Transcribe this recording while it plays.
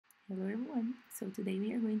Hello everyone, so today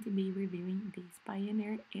we are going to be reviewing this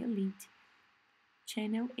Pioneer Elite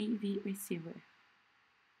Channel AV receiver.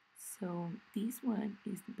 So this one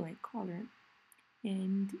is the black color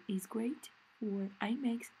and is great for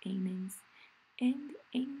IMAX Enhanced and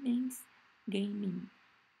Enhanced gaming.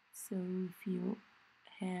 So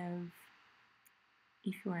have,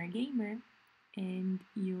 if you are a gamer and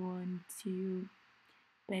you want to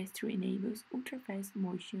pass through enables ultra fast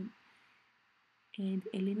motion and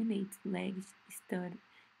eliminates lag,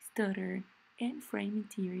 stutter, and frame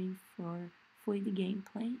theory for fluid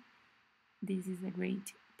gameplay, this is a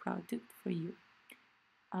great product for you.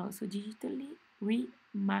 Also, digitally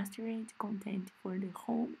remastered content for the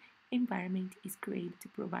home environment is created to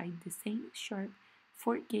provide the same sharp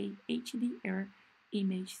 4K HDR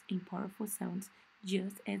images and powerful sounds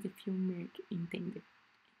just as the filmmaker intended.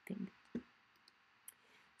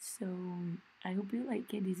 So I hope you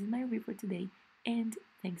like it. This is my review for today, and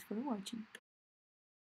thanks for watching.